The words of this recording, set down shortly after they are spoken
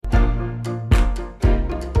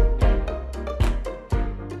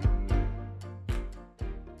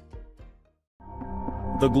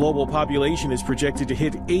The global population is projected to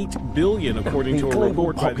hit 8 billion, according to a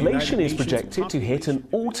report by the United Nations. The global population is projected to hit an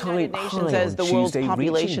all-time high says on the world's Tuesday,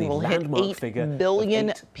 population will hit landmark 8 figure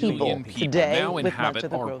billion of 8 people today, now with much inhabit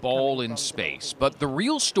of the our growth ball coming in from space. But the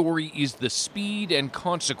real story is the speed and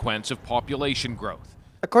consequence of population growth.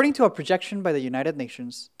 According to a projection by the United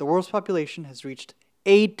Nations, the world's population has reached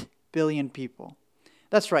 8 billion people.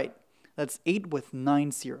 That's right, that's 8 with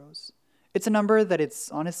 9 zeros. It's a number that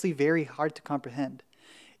it's honestly very hard to comprehend.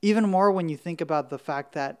 Even more when you think about the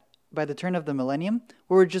fact that by the turn of the millennium,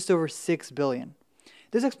 we were just over 6 billion.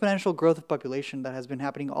 This exponential growth of population that has been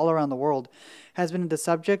happening all around the world has been the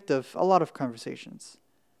subject of a lot of conversations.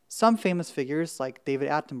 Some famous figures, like David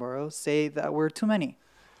Attenborough, say that we're too many.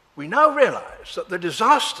 We now realize that the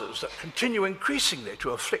disasters that continue increasingly to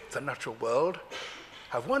afflict the natural world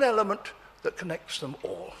have one element that connects them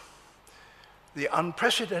all: the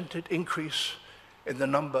unprecedented increase in the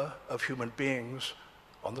number of human beings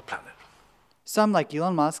on the planet. Some, like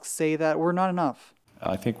Elon Musk, say that we're not enough.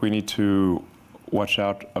 I think we need to watch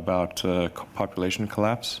out about population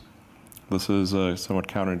collapse. This is somewhat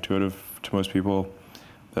counterintuitive to most people.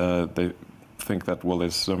 They think that, well,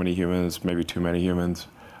 there's so many humans, maybe too many humans,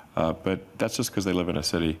 but that's just because they live in a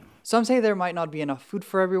city. Some say there might not be enough food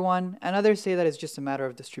for everyone, and others say that it's just a matter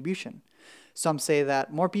of distribution. Some say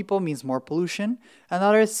that more people means more pollution, and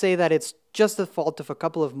others say that it's just the fault of a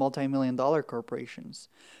couple of multi-million-dollar corporations.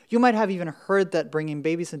 You might have even heard that bringing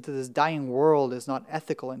babies into this dying world is not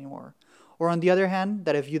ethical anymore. Or on the other hand,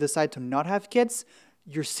 that if you decide to not have kids,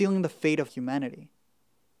 you're sealing the fate of humanity.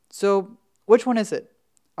 So, which one is it?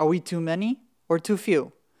 Are we too many or too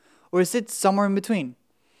few? Or is it somewhere in between?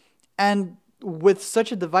 And with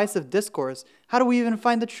such a divisive discourse, how do we even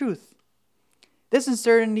find the truth? This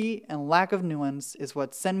uncertainty and lack of nuance is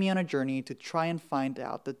what sent me on a journey to try and find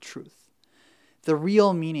out the truth. The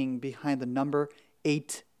real meaning behind the number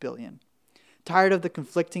 8 billion. Tired of the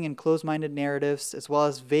conflicting and closed-minded narratives, as well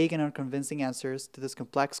as vague and unconvincing answers to this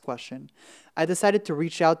complex question, I decided to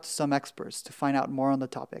reach out to some experts to find out more on the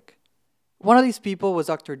topic. One of these people was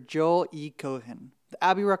Dr. Joel E. Cohen, the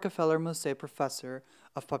Abby Rockefeller Mosé Professor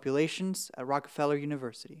of Populations at Rockefeller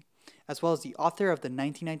University, as well as the author of the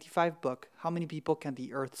 1995 book, How Many People Can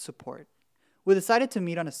the Earth Support? We decided to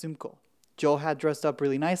meet on a Zoom call. Joel had dressed up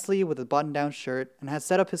really nicely with a button-down shirt and had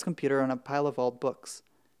set up his computer on a pile of old books.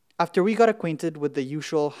 After we got acquainted with the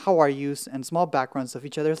usual how are yous and small backgrounds of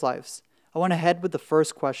each other's lives, I went ahead with the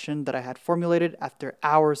first question that I had formulated after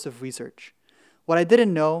hours of research. What I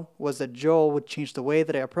didn't know was that Joel would change the way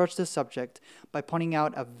that I approached this subject by pointing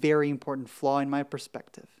out a very important flaw in my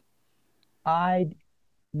perspective. I'd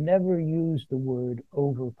never use the word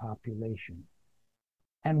overpopulation.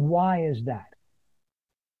 And why is that?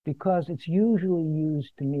 Because it's usually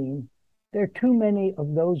used to mean there are too many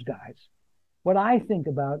of those guys. What I think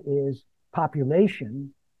about is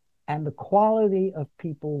population and the quality of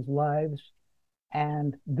people's lives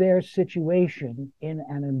and their situation in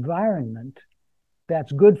an environment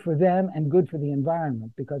that's good for them and good for the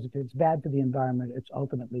environment, because if it's bad for the environment, it's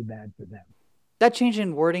ultimately bad for them. That change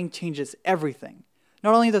in wording changes everything.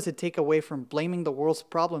 Not only does it take away from blaming the world's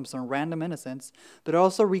problems on random innocents, but it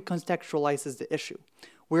also recontextualizes the issue.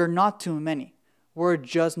 We're not too many. We're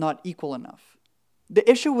just not equal enough. The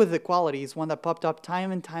issue with equality is one that popped up time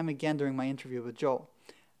and time again during my interview with Joel,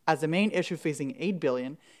 as the main issue facing 8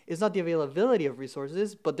 billion is not the availability of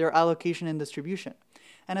resources, but their allocation and distribution.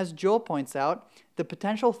 And as Joel points out, the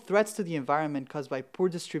potential threats to the environment caused by poor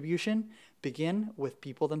distribution begin with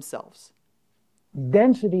people themselves.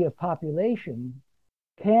 Density of population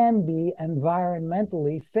can be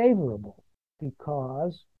environmentally favorable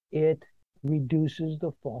because it reduces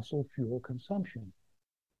the fossil fuel consumption.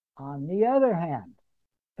 On the other hand,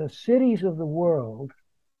 the cities of the world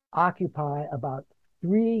occupy about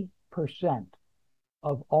 3%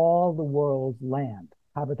 of all the world's land,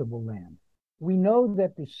 habitable land. We know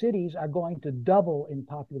that the cities are going to double in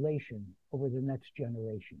population over the next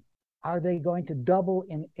generation. Are they going to double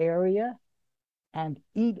in area and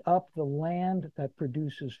eat up the land that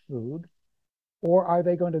produces food? Or are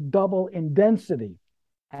they going to double in density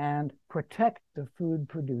and protect the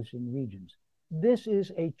food-producing regions? This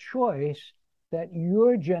is a choice that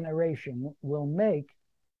your generation will make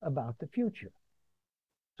about the future.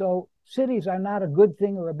 So cities are not a good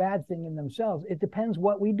thing or a bad thing in themselves. It depends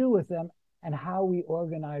what we do with them and how we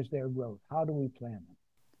organize their growth. How do we plan them?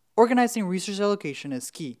 Organizing resource allocation is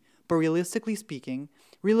key, but realistically speaking,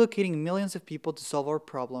 relocating millions of people to solve our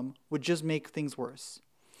problem would just make things worse.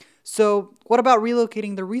 So what about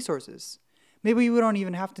relocating the resources? Maybe we don't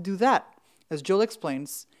even have to do that. As Joel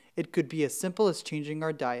explains, it could be as simple as changing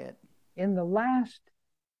our diet. In the last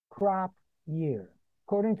crop year,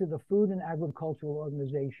 according to the Food and Agricultural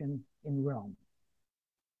Organization in Rome.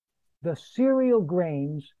 The cereal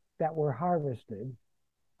grains that were harvested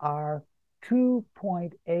are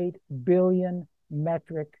 2.8 billion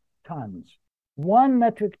metric tons. 1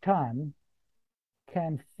 metric ton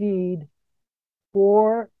can feed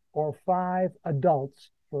 4 or 5 adults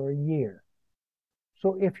for a year.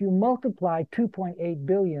 So if you multiply 2.8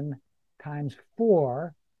 billion times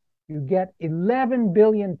 4, you get 11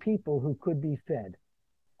 billion people who could be fed.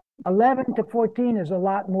 11 to 14 is a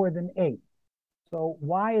lot more than 8. So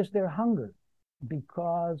why is there hunger?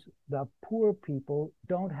 Because the poor people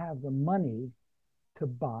don't have the money to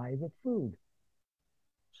buy the food.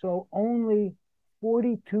 So only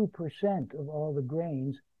 42% of all the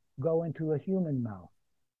grains go into a human mouth.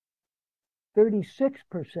 36%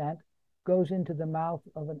 goes into the mouth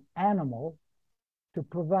of an animal to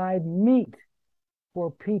provide meat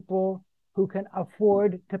for people who can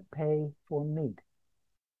afford to pay for meat.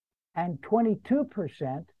 And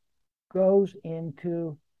 22% goes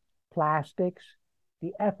into plastics,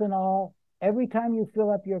 the ethanol, every time you fill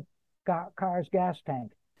up your car's gas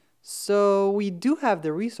tank. So we do have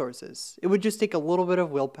the resources. It would just take a little bit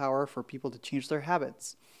of willpower for people to change their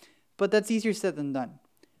habits. But that's easier said than done.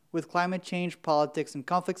 With climate change, politics, and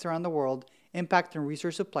conflicts around the world impacting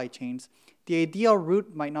resource supply chains, the ideal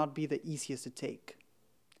route might not be the easiest to take.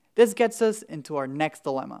 This gets us into our next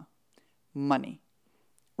dilemma: money.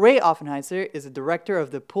 Ray Offenheiser is the director of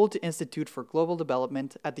the Poult Institute for Global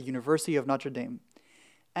Development at the University of Notre Dame,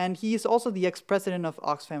 and he is also the ex-president of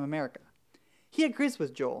Oxfam America. He agrees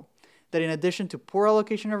with Joel that in addition to poor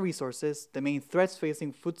allocation of resources, the main threats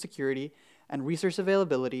facing food security and resource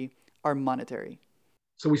availability are monetary.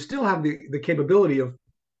 So we still have the capability of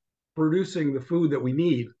producing the food that we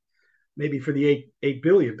need, maybe for the 8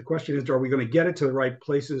 billion. The question is, are we going to get it to the right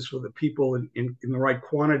places for the people in the right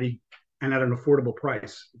quantity and at an affordable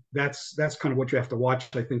price? That's kind of what you have to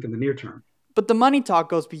watch, I think, in the near term. But the money talk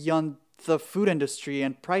goes beyond the food industry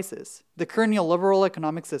and prices. The current neoliberal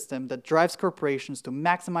economic system that drives corporations to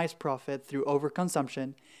maximize profit through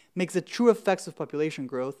overconsumption makes the true effects of population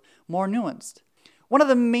growth more nuanced. One of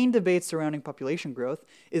the main debates surrounding population growth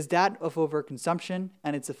is that of overconsumption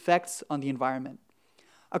and its effects on the environment.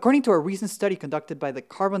 According to a recent study conducted by the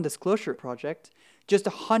Carbon Disclosure Project, just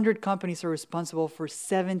 100 companies are responsible for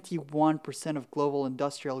 71% of global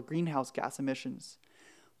industrial greenhouse gas emissions.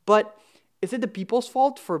 But is it the people's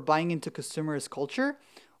fault for buying into consumerist culture?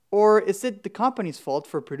 Or is it the company's fault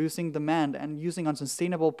for producing demand and using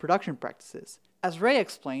unsustainable production practices? As Ray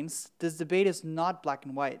explains, this debate is not black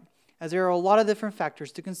and white, as there are a lot of different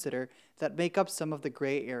factors to consider that make up some of the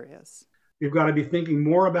gray areas. We've got to be thinking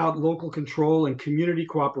more about local control and community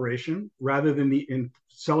cooperation rather than in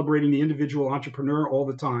celebrating the individual entrepreneur all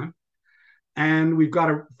the time. And we've got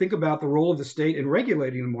to think about the role of the state in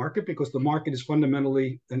regulating the market, because the market is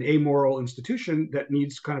fundamentally an amoral institution that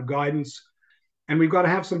needs kind of guidance. And we've got to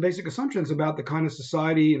have some basic assumptions about the kind of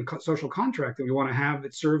society and social contract that we want to have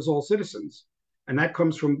that serves all citizens. And that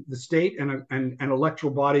comes from the state and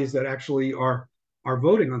electoral bodies that actually are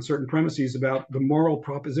voting on certain premises about the moral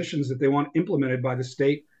propositions that they want implemented by the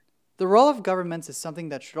state. The role of governments is something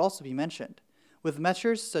that should also be mentioned. With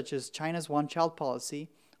measures such as China's one-child policy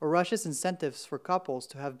or Russia's incentives for couples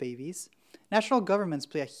to have babies, national governments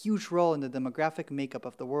play a huge role in the demographic makeup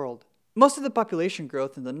of the world. Most of the population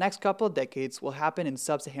growth in the next couple of decades will happen in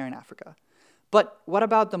sub-Saharan Africa. But what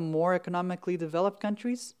about the more economically developed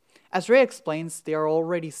countries? As Ray explains, they are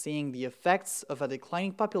already seeing the effects of a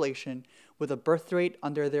declining population with a birth rate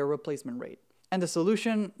under their replacement rate. And the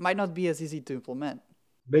solution might not be as easy to implement.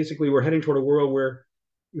 Basically, we're heading toward a world where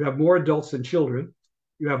you have more adults than children,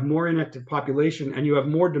 you have more inactive population, and you have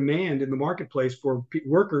more demand in the marketplace for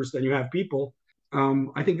workers than you have people.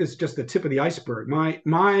 I think this is just the tip of the iceberg.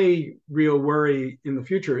 My real worry in the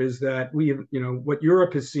future is that what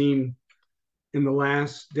Europe has seen in the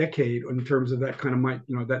last decade in terms of that kind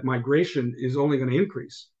of that migration is only going to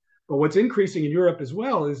increase. But what's increasing in Europe as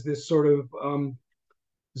well is this sort of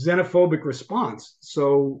xenophobic response.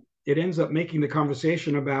 So it ends up making the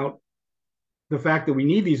conversation about the fact that we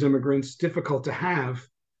need these immigrants difficult to have,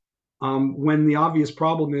 when the obvious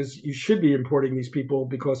problem is you should be importing these people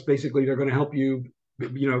because basically they're going to help you,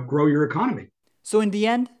 grow your economy. So in the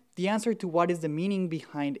end, the answer to what is the meaning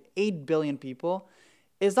behind 8 billion people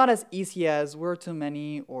is not as easy as we're too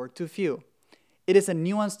many or too few. It is a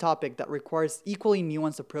nuanced topic that requires equally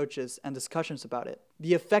nuanced approaches and discussions about it.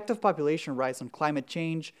 The effect of population rise on climate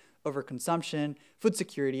change, overconsumption, food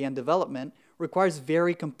security, and development requires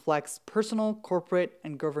very complex personal, corporate,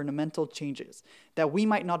 and governmental changes that we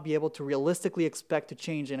might not be able to realistically expect to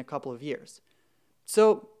change in a couple of years.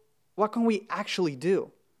 So, what can we actually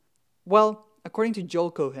do? Well, according to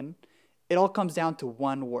Joel Cohen, it all comes down to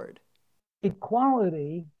one word.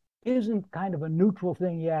 Equality isn't kind of a neutral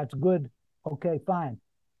thing. Yeah, it's good. Okay, fine.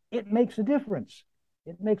 It makes a difference.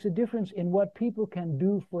 It makes a difference in what people can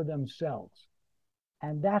do for themselves.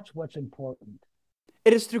 And that's what's important.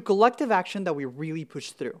 It is through collective action that we really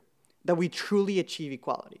push through, that we truly achieve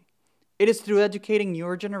equality. It is through educating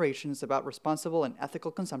newer generations about responsible and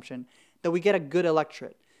ethical consumption that we get a good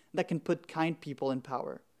electorate that can put kind people in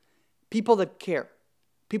power. People that care.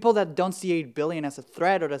 People that don't see 8 billion as a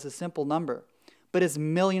threat or as a simple number, but as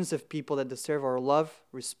millions of people that deserve our love,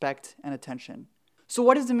 respect, and attention. So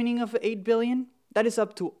what is the meaning of 8 billion? That is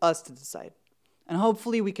up to us to decide. And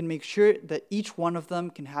hopefully we can make sure that each one of them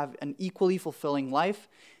can have an equally fulfilling life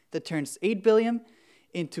that turns 8 billion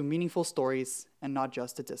into meaningful stories and not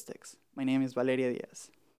just statistics. My name is Valeria Diaz.